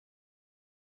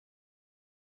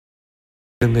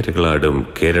നിരകളാടും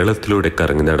കേരളത്തിലൂടെ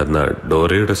കറങ്ങി നടന്ന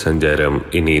ഡോറയുടെ സഞ്ചാരം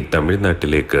ഇനി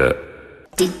തമിഴ്നാട്ടിലേക്ക്.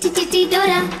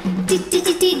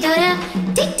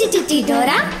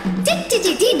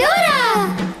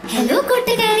 ഹലോ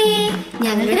കൂട്ടുകാരെ,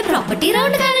 ഞങ്ങളുടെ പ്രോപ്പർട്ടി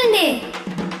റൗണ്ട് കാണണ്ടേ?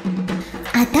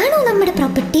 അതാണോ നമ്മുടെ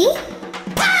പ്രോപ്പർട്ടി?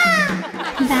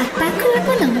 ബാക്ക് പാക്ക്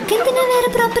ഉള്ളപ്പോ നമുക്ക് എന്തിനാ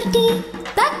വേറെ പ്രോപ്പർട്ടി?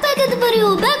 ബാക്ക് പാക്ക് അത് പറയൂ,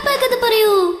 ബാക്ക് പാക്ക് അത്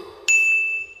പറയൂ.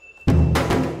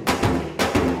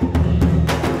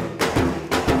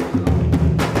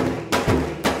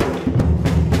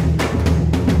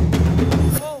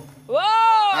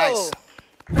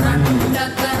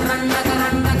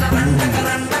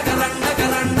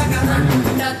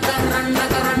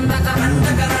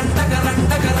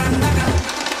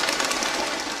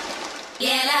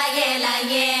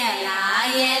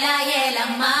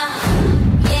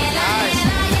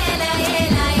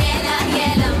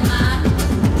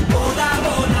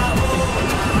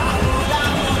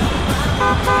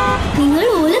 നിങ്ങൾ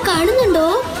ഓല കാണുന്നുണ്ടോ?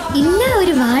 ഇല്ല,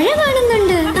 ഒരു വാഴ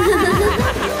കാണുന്നുണ്ട്.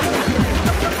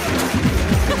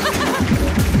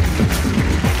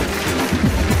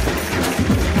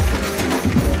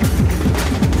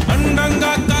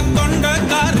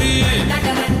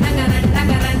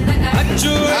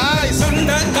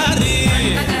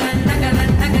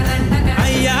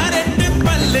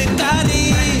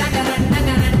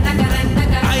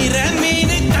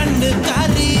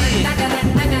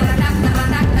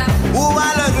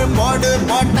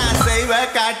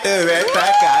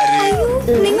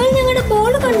 നിങ്ങൾ ഞങ്ങളുടെ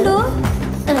ബോൾ കണ്ടോ?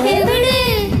 എവിടെ?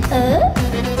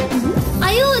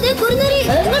 അയ്യോ, അതെ കുറുനരി.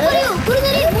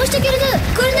 കുറുനരി മോഷ്ടിക്കരുത്,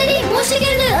 കുറുനരി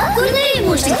മോഷ്ടിക്കരുത്, കുറുനരി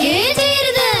മോഷ്ടിക്കേ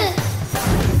ചെയ്യരുത്.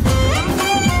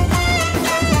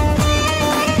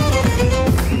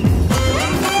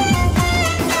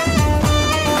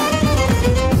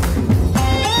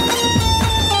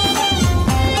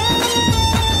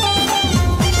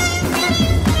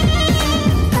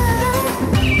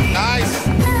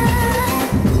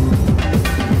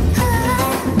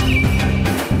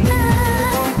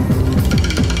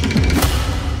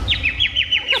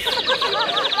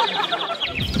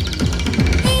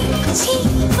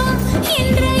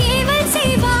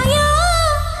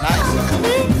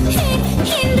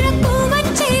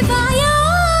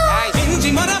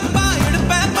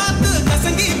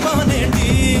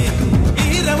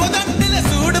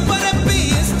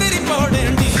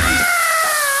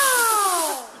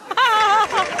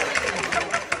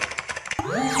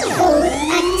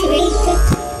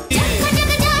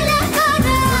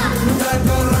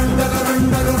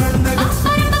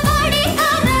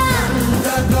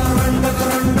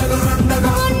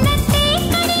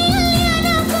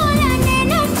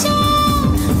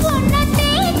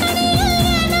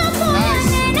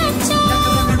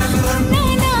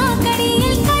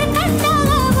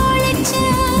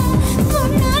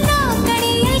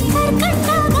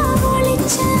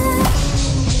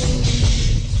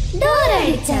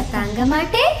 താങ്ക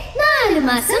മാട്ടേ, 4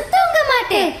 മാസം തൂങ്ക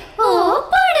മാട്ടേ. ഓ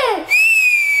പോട്.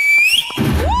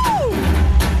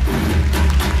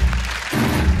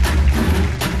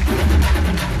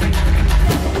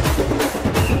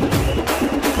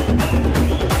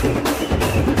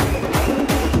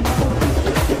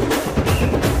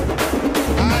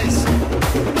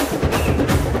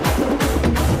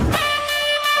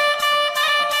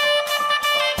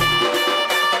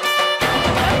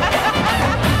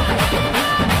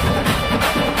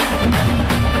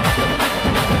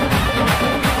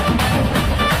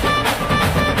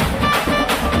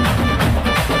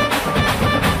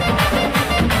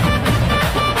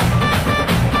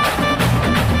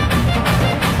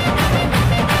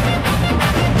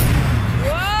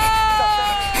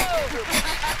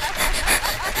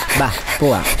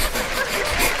 പോവാം.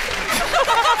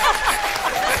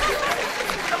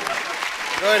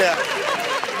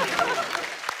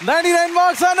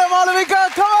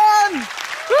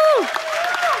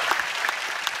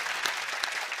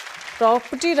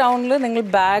 പ്രോപ്പർട്ടി റൗണ്ടിൽ നിങ്ങൾ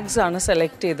ബാഗ്സ് ആണ്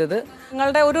സെലക്ട് ചെയ്തത്.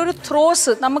 നിങ്ങളുടെ ഒരു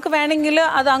ത്രോസ് നമുക്ക് വേണമെങ്കിൽ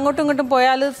അത് അങ്ങോട്ടും ഇങ്ങോട്ടും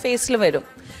പോയാൽ ഫേസിൽ വരും.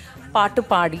 പാട്ട്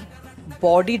പാടി,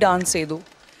 ബോഡി ഡാൻസ് ചെയ്തു,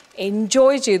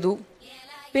 എൻജോയ് ചെയ്തു.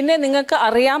 പിന്നെ നിങ്ങൾക്ക്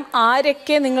അറിയാം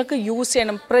ആരൊക്കെ നിങ്ങൾക്ക് യൂസ്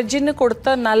ചെയ്യണം. പ്രജിന് കൊടുത്ത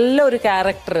നല്ലൊരു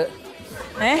ക്യാരക്ടർ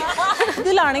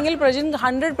ഇതിലാണെങ്കിൽ പ്രജിൻ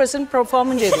 100% പെർഫോം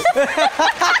ചെയ്തു.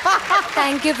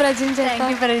 Thank you Prajin.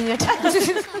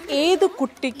 ഏത്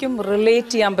കുട്ടിക്കും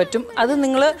റിലേറ്റ് ചെയ്യാൻ പറ്റും. അത്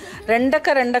നിങ്ങൾ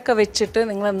രണ്ടൊക്കെ വെച്ചിട്ട്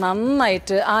നിങ്ങൾ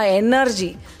നന്നായിട്ട് ആ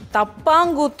എനർജി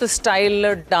തപ്പാങ്കൂത്ത് സ്റ്റൈലിൽ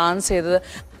ഡാൻസ് ചെയ്തത്.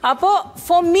 അപ്പോൾ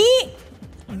for me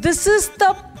this is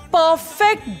the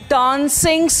perfect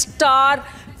dancing star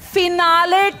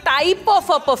finale type of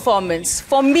a performance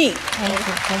for me.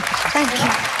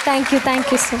 Thank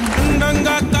you so much.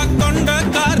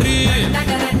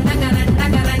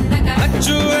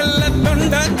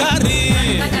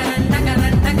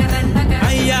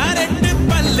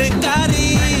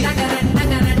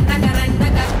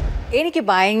 എനിക്ക്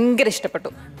ഭയങ്കര ഇഷ്ടപ്പെട്ടു.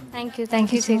 Thank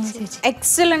you ചേച്ചി.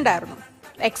 എക്സലന്റ് ആയിരുന്നു.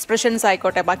 എക്സ്പ്രഷൻസ്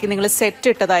ആയിക്കോട്ടെ, ബാക്കി നിങ്ങൾ സെറ്റ്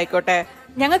ഇട്ടതായിക്കോട്ടെ,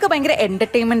 ഞങ്ങൾക്ക് ഭയങ്കര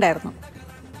എന്റർടൈൻമെന്റ് ആയിരുന്നു.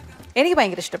 എനിക്ക്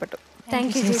ഭയങ്കര ഇഷ്ടപ്പെട്ടു. Thank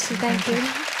you ചേച്ചി. Thank you.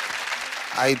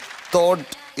 I thought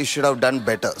you should have done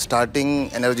better. Starting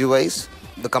energy wise,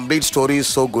 the complete story is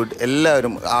so good.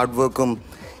 എല്ലാവരും ഹാർഡ് വർക്കും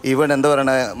ഈവൻ എന്താ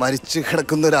പറയണ മരിച്ചു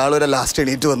കിടക്കുന്ന ഒരാൾ വരെ ലാസ്റ്റ്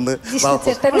എണീറ്റ് വന്ന്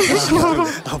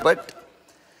ബട്ട്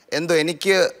എന്തോ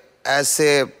എനിക്ക് as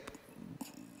A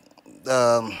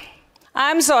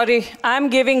I'm sorry, I'm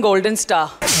giving golden star.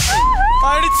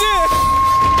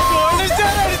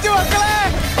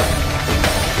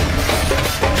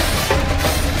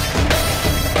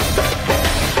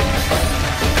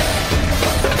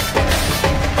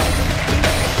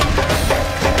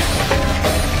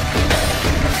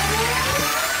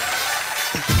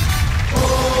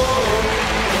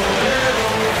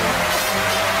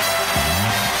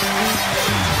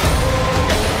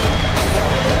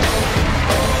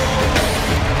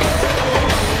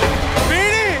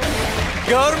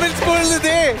 Government സ്കൂളിൽ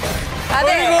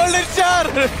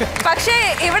പക്ഷേ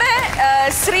ഇവിടെ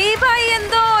ശ്രീബായി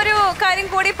എന്തോ ഒരു കാര്യം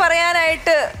കൂടി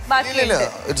പറയാനായിട്ട് ബാക്കിയുണ്ട്.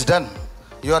 It's done.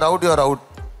 You are out, you are out.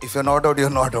 If you're not out,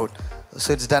 you're not out. So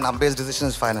it's done. Umpire's decision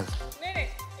is final.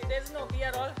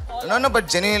 No, but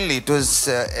genuinely, it was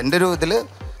എൻ്റെ ഒരു ഇതിൽ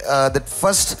that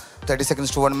first 30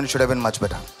 seconds to 1 minute should have been much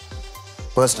better.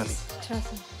 Personally.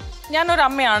 ഞാനൊരു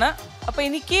അമ്മയാണ്, അപ്പോൾ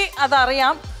എനിക്ക്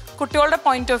അതറിയാം. കുട്ടികളുടെ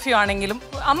point of view ആണെങ്കിലും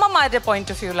അമ്മമാരുടെ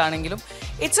point of വ്യൂവിലാണെങ്കിലും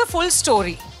it's A full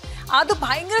story. അത്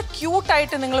ഭയങ്കര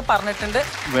ക്യൂട്ടായിട്ട് നിങ്ങൾ പറഞ്ഞിട്ടുണ്ട്.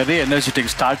 വെരി എനർജറ്റിക്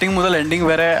സ്റ്റാർട്ടിങ് മുതൽ എൻഡിങ്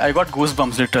വരെ. I got goose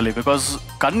bumps literally because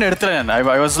കണ്ണെടുത്തില്ല ഞാൻ.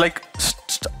 I was like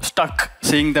stuck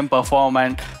seeing them perform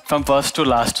and from first to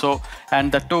last. So and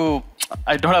that too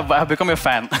I have become a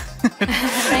fan.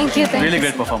 Thank you. Really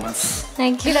great performance.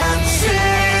 Thank you.